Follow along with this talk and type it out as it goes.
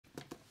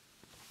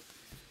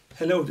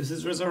Hello, this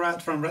is Rezarat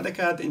from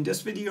Redacad. In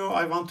this video,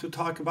 I want to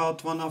talk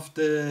about one of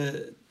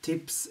the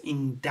tips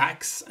in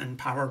DAX and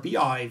Power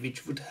BI,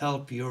 which would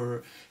help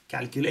your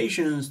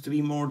calculations to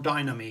be more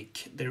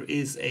dynamic. There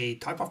is a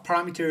type of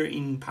parameter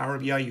in Power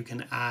BI you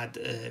can add,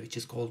 which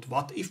is called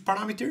what if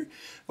parameter.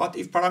 What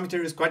if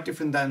parameter is quite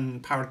different than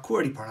Power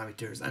Query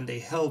parameters, and they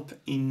help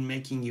in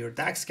making your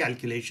DAX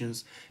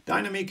calculations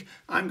dynamic.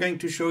 I'm going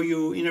to show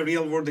you in a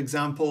real world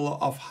example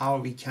of how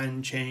we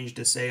can change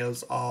the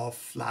sales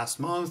of last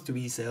month to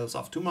be sales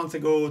of 2 months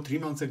ago, 3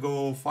 months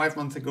ago, 5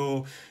 months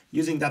ago,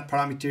 using that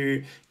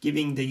parameter,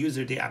 giving the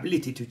user the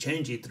ability to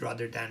change it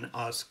rather than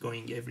us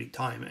going every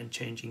time and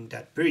changing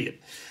that period.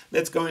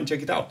 Let's go and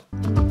check it out.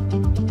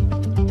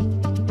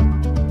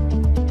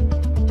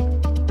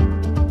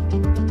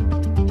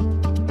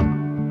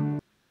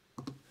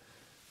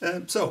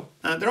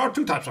 There are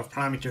two types of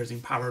parameters in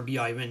Power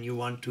BI when you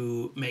want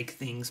to make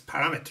things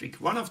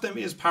parametric. One of them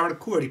is Power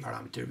Query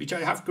parameter, which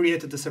I have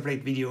created a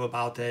separate video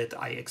about it.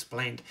 I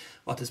explained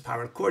what is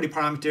Power Query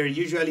parameter.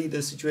 Usually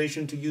the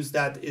situation to use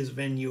that is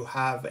when you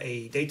have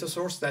a data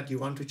source that you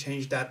want to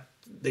change that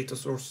data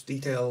source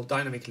detail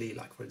dynamically,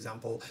 like for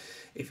example,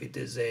 if it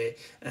is a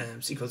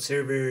SQL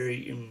server,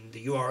 in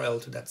the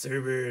URL to that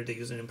server, the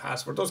username,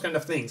 password, those kind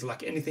of things,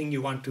 like anything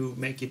you want to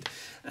make it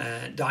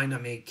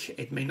dynamic.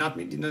 It may not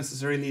be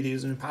necessarily the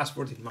username,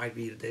 password, it might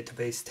be the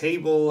database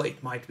table,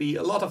 it might be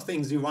a lot of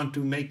things you want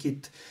to make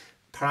it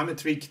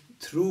parametric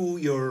through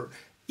your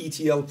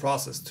ETL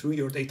process, through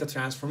your data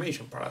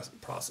transformation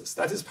process.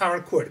 That is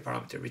Power Query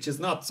parameter, which is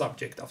not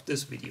subject of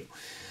this video.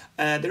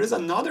 There is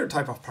another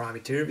type of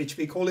parameter which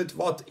we call it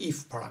what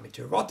if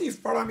parameter. What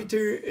if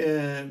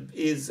parameter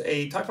is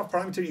a type of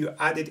parameter you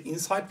added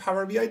inside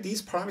Power BI.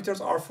 These parameters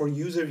are for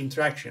user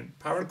interaction.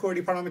 Power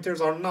Query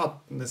parameters are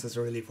not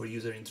necessarily for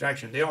user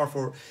interaction. They are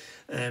for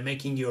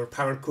making your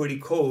Power Query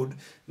code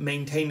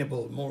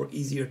maintainable, more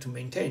easier to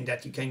maintain,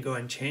 that you can go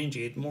and change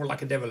it more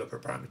like a developer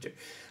parameter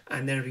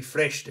and then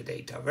refresh the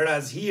data.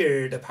 Whereas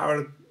here, the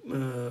Power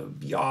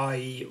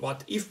BI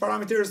what if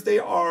parameters, they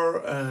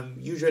are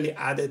usually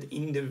added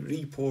in the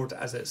report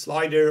as a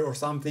slider or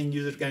something.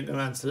 User can go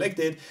and select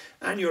it,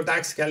 and your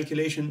DAX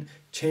calculation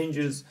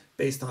changes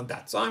based on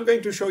that. So I'm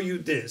going to show you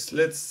this.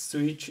 Let's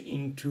switch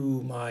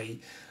into my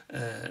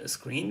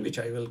screen, which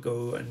I will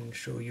go and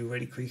show you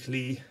very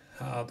quickly.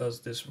 How does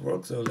this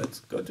work? So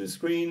let's go to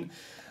screen.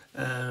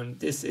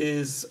 This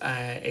is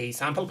a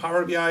sample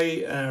Power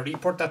BI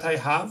report that I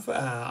have.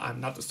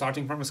 I'm not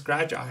starting from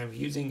scratch. I am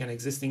using an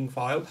existing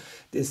file.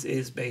 This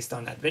is based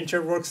on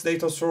AdventureWorks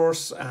data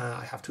source.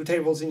 I have two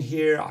tables in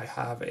here. I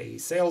have a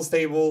sales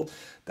table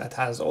that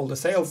has all the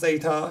sales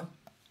data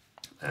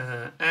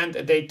and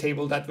a date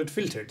table that would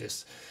filter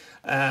this.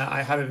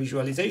 I have a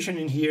visualization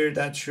in here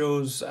that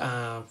shows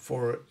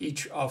for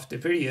each of the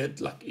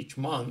period, like each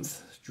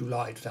month,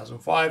 July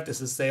 2005, this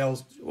is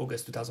sales,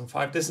 August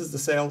 2005, this is the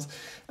sales.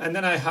 And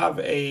then I have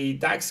a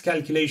DAX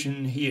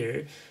calculation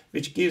here,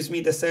 which gives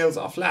me the sales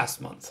of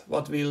last month.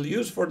 What we'll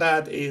use for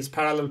that is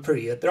parallel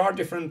period. There are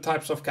different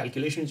types of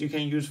calculations you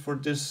can use for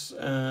this.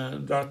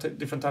 There are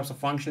different types of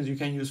functions you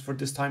can use for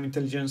this time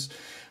intelligence.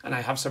 And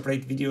I have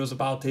separate videos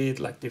about it,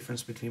 like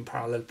difference between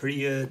parallel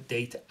period,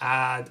 date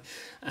add,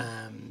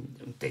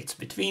 dates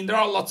between. There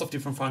are lots of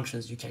different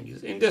functions you can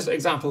use. In this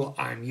example,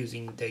 I'm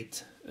using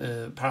date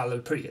parallel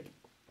period.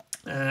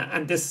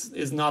 And this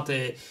is not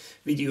a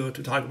video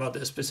to talk about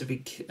the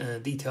specific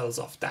details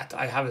of that.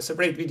 I have a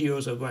separate video,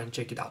 so go and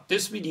check it out.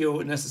 This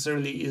video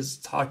necessarily is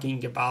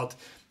talking about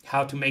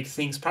how to make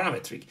things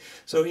parametric.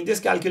 So in this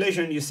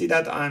calculation, you see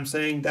that I'm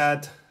saying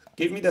that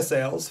give me the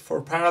sales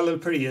for parallel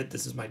period,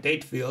 this is my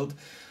date field,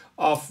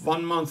 of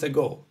 1 month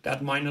ago.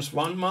 That minus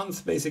 1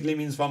 month basically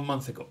means 1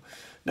 month ago.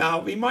 Now,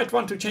 we might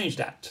want to change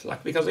that,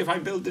 like, because if I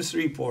build this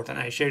report and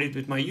I share it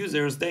with my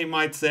users, they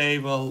might say,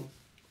 well,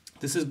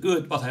 this is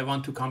good, but I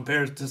want to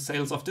compare the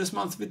sales of this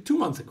month with 2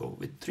 months ago,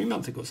 with 3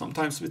 months ago,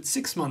 sometimes with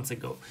 6 months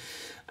ago.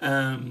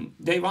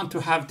 They want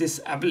to have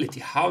this ability,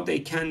 how they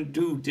can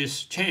do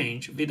this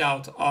change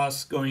without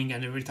us going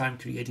and every time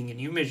creating a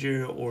new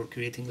measure or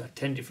creating like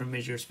 10 different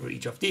measures for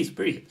each of these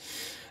periods.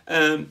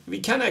 We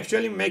can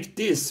actually make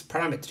this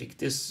parametric,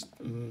 this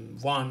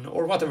one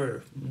or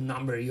whatever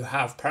number you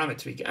have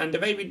parametric. And the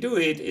way we do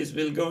it is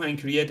we'll go and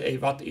create a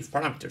what if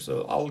parameter.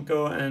 So I'll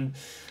go and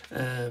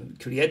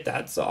create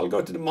that. So I'll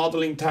go to the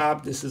modeling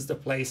tab. This is the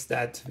place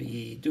that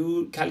we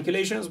do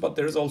calculations, but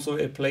there's also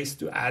a place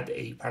to add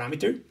a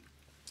parameter.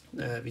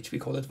 Which we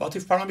call it what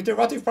if parameter.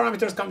 What if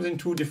parameters comes in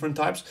two different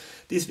types.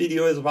 This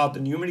video is about the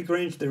numeric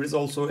range. There is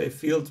also a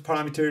field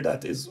parameter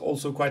that is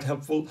also quite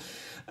helpful.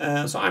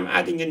 So I'm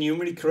adding a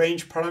numeric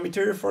range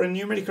parameter. For a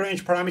numeric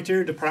range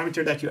parameter, the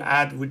parameter that you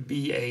add would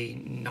be a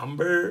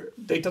number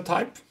data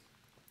type.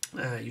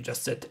 You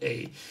just set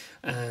a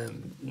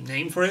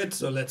name for it.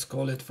 So let's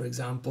call it, for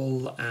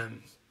example,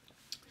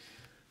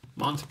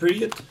 month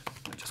period.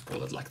 I just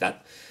call it like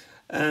that.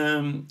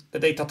 The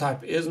data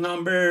type is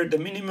number. The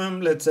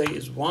minimum, let's say,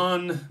 is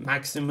 1.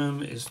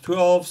 Maximum is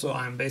 12. So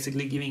I'm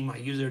basically giving my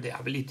user the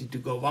ability to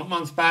go 1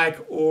 month back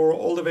or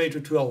all the way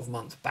to 12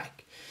 months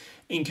back.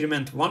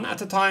 increment 1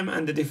 at a time,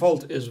 and the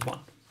default is 1,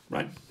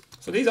 right?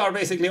 So these are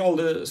basically all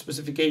the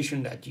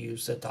specification that you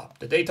set up: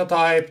 the data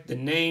type, the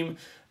name,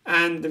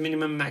 and the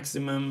minimum,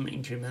 maximum,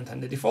 increment,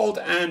 and the default,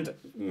 and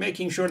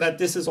making sure that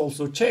this is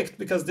also checked,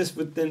 because this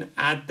would then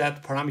add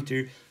that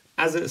parameter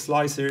as a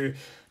slicer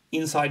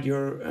inside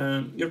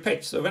your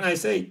page. So when I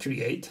say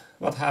create,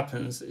 what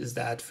happens is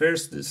that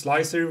first the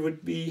slicer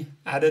would be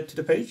added to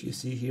the page. You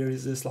see here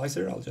is the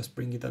slicer. I'll just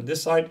bring it on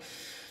this side.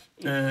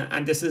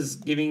 And this is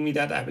giving me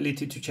that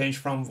ability to change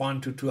from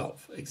 1 to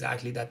 12,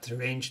 exactly that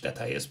range that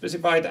I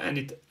specified, and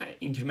it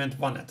increment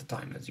 1 at a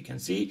time. As you can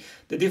see,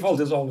 the default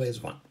is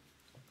always 1.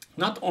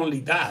 Not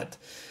only that,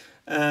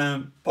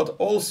 but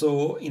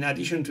also in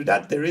addition to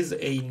that, there is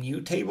a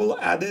new table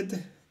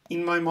added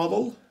in my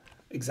model,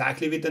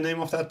 exactly with the name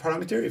of that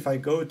parameter. If I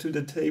go to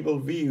the table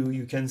view,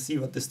 you can see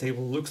what this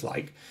table looks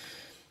like.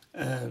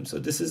 So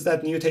this is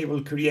that new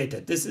table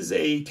created. This is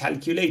a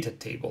calculated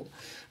table.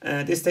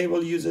 This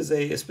table uses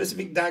a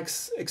specific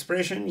DAX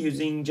expression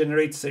using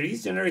generate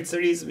series. Generate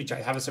series, which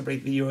I have a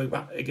separate video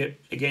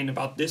again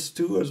about this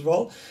too as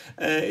well,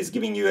 is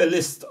giving you a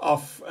list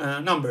of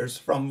numbers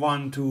from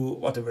 1 to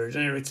whatever.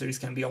 Generate series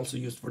can be also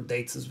used for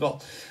dates as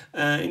well.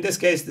 In this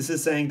case, this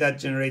is saying that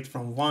generate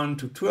from 1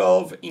 to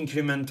 12,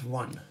 increment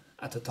 1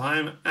 at a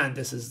time, and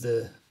this is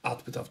the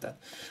output of that.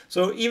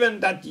 So even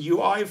that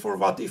UI for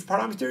what if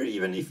parameter,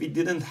 even if we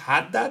didn't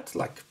had that,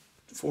 like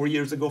 4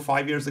 years ago,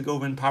 5 years ago,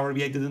 when Power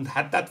BI didn't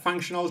had that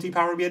functionality,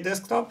 Power BI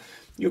desktop,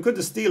 you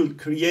could still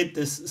create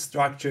this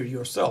structure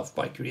yourself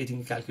by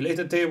creating a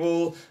calculated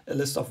table, a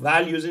list of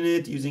values in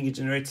it, using a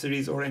generate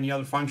series or any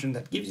other function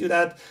that gives you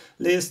that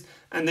list,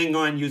 and then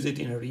go and use it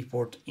in a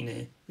report, in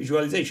a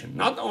visualization.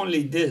 Not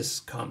only this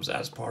comes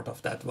as part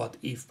of that what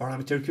if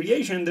parameter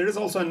creation, there is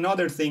also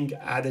another thing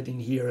added in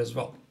here as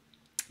well.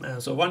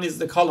 So one is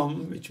the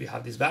column, which we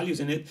have these values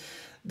in it.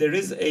 There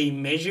is a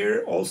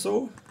measure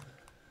also,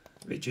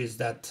 which is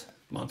that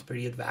month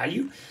period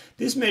value.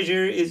 This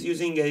measure is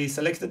using a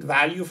selected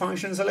value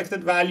function.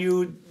 Selected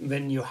value,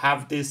 when you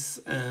have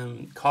this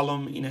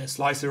column in a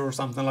slicer or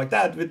something like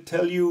that, will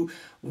tell you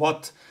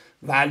what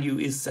value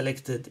is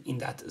selected in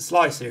that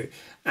slicer.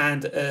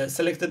 And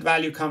selected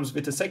value comes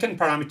with a second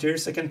parameter.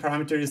 Second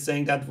parameter is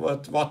saying that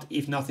what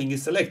if nothing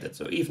is selected.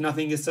 So if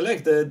nothing is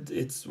selected,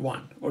 it's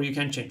 1, or you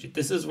can change it.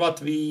 This is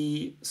what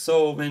we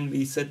saw when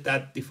we set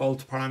that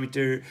default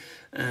parameter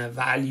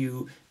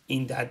value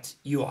in that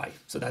UI.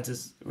 So that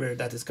is where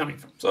that is coming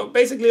from. So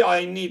basically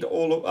I need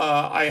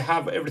I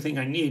have everything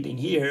I need in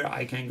here.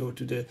 I can go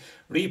to the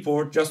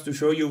report just to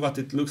show you what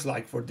it looks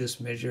like for this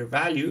measure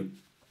value.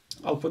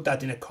 I'll put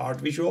that in a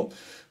card visual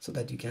so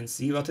that you can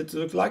see what it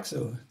looks like.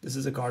 So this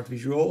is a card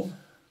visual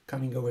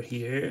coming over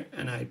here,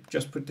 and I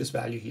just put this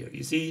value here.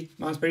 You see,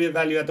 month period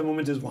value at the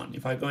moment is 1.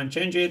 If I go and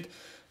change it,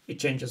 it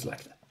changes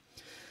like that.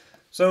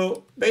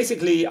 So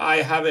basically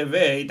I have a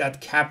way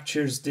that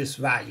captures this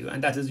value,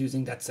 and that is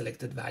using that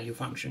selected value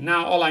function.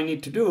 Now all I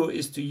need to do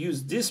is to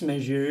use this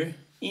measure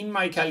in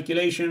my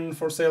calculation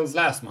for sales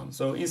last month.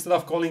 So instead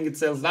of calling it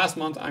sales last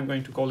month, I'm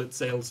going to call it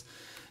sales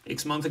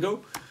X month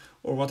ago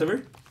or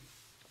whatever.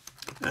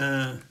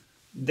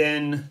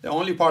 Then the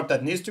only part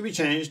that needs to be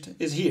changed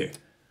is here.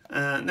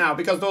 Now,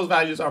 because those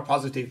values are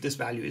positive, this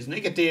value is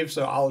negative,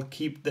 so I'll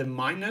keep the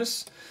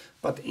minus,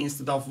 but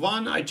instead of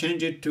 1, I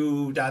change it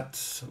to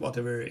that,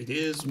 whatever it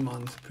is,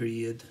 month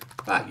period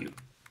value.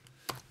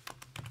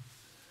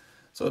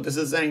 So this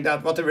is saying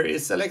that whatever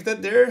is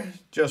selected there,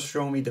 just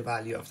show me the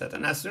value of that.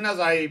 And as soon as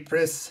I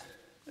press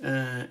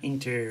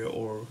enter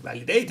or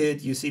validate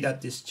it, you see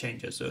that this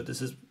changes. So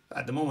this is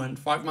at the moment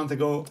 5 months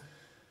ago,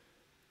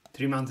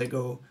 3 months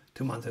ago,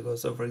 2 months ago.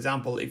 So for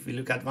example, if we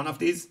look at one of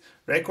these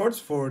records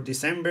for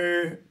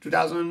December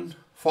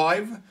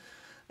 2005,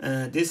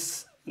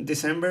 this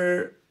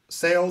December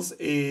sales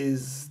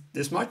is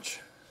this much,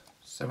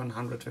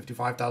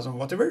 755,000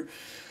 whatever.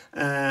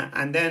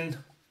 And then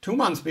 2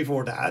 months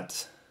before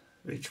that,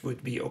 which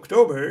would be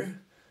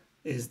October,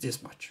 is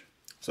this much.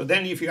 So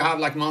then if you have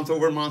like month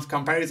over month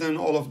comparison,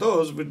 all of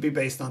those would be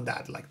based on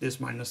that, like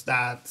this minus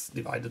that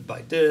divided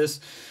by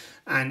this.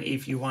 And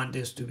if you want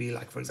this to be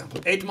like, for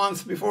example, 8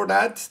 months before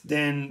that,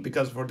 then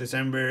because for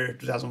December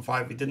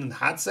 2005, we didn't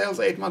have sales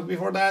 8 months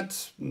before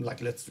that,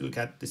 like let's look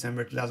at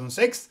December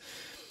 2006.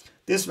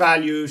 This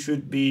value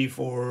should be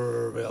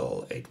for,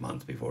 well, 8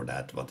 months before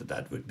that, what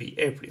that would be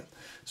April.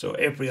 So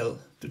April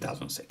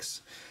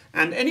 2006.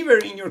 And anywhere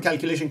in your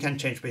calculation can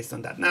change based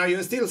on that. Now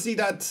you still see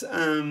that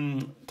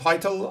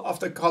title of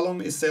the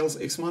column is sales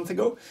X month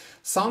ago.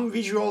 Some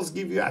visuals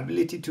give you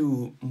ability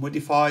to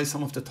modify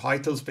some of the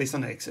titles based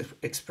on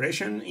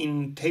expression.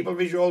 In table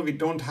visual, we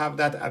don't have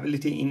that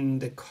ability in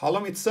the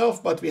column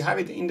itself, but we have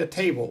it in the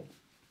table.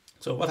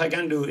 So what I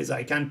can do is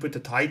I can put a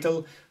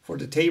title for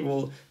the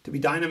table to be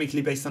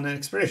dynamically based on an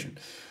expression.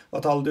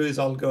 What I'll do is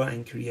I'll go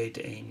and create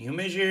a new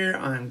measure.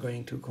 I'm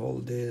going to call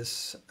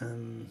this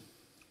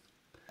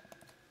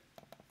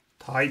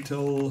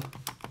title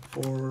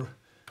for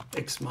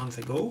X month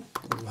ago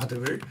or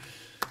whatever.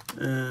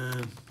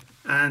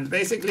 And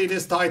basically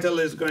this title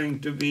is going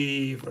to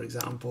be, for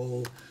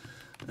example,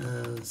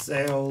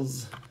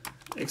 sales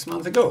X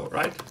month ago,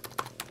 right?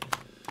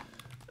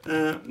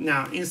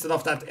 Now, instead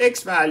of that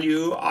X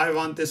value, I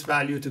want this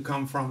value to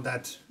come from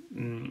that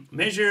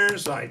measure.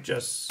 So I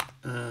just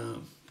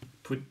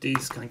put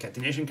these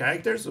concatenation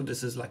characters. So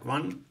this is like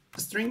one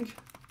string.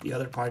 The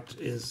other part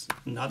is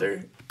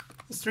another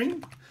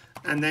string.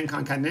 And then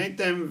concatenate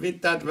them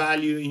with that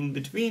value in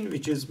between,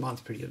 which is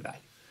month period value,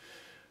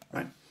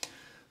 right?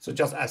 So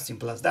just as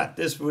simple as that.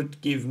 This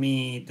would give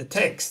me the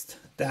text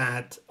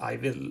that I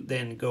will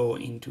then go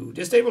into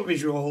this table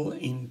visual,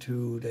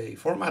 into the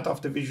format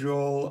of the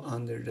visual,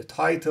 under the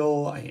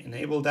title, I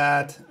enable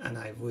that, and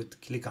I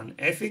would click on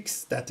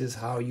FX. That is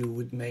how you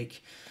would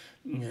make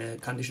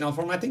conditional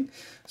formatting.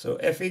 So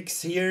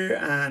FX here,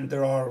 and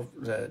there are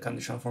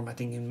conditional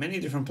formatting in many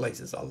different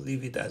places. I'll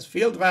leave it as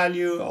field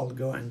value. I'll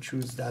go and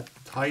choose that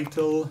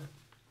title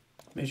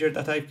measure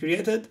that I've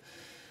created.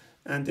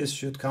 And this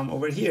should come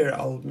over here.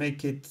 I'll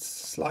make it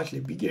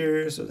slightly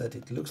bigger so that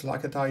it looks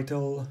like a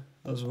title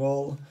as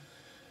well.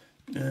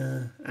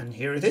 And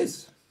here it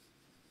is.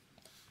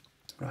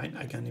 Right,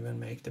 I can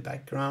even make the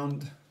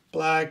background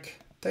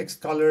black,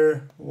 text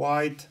color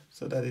white,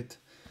 so that it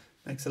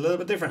makes a little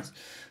bit difference.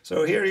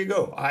 So here you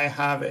go. I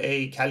have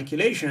a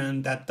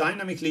calculation that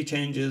dynamically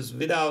changes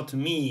without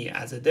me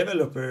as a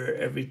developer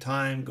every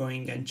time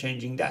going and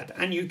changing that.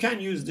 And you can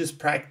use this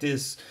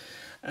practice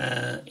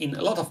in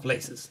a lot of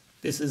places.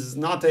 This is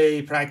not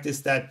a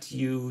practice that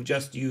you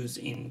just use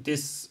in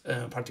this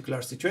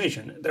particular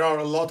situation. There are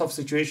a lot of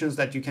situations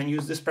that you can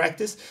use this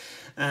practice.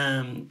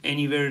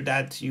 Anywhere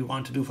that you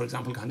want to do, for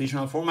example,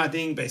 conditional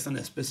formatting based on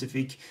a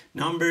specific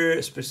number,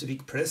 a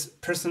specific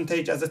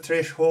percentage as a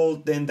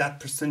threshold, then that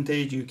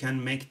percentage, you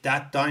can make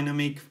that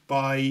dynamic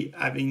by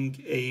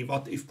having a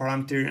what if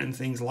parameter and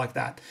things like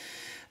that.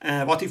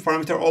 What if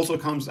parameter also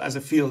comes as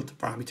a field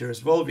parameter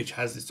as well, which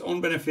has its own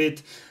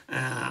benefit.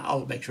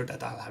 I'll make sure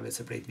that I'll have a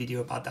separate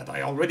video about that.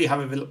 I already have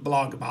a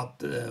blog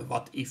about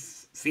what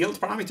if field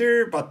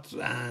parameter, but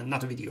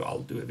not a video.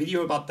 I'll do a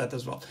video about that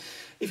as well.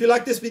 If you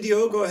like this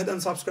video, go ahead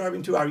and subscribe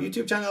into our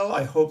YouTube channel.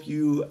 I hope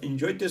you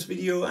enjoyed this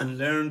video and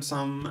learned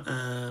some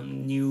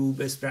new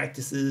best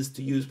practices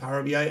to use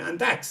Power BI and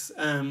DAX.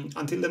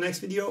 Until the next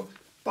video,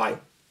 bye.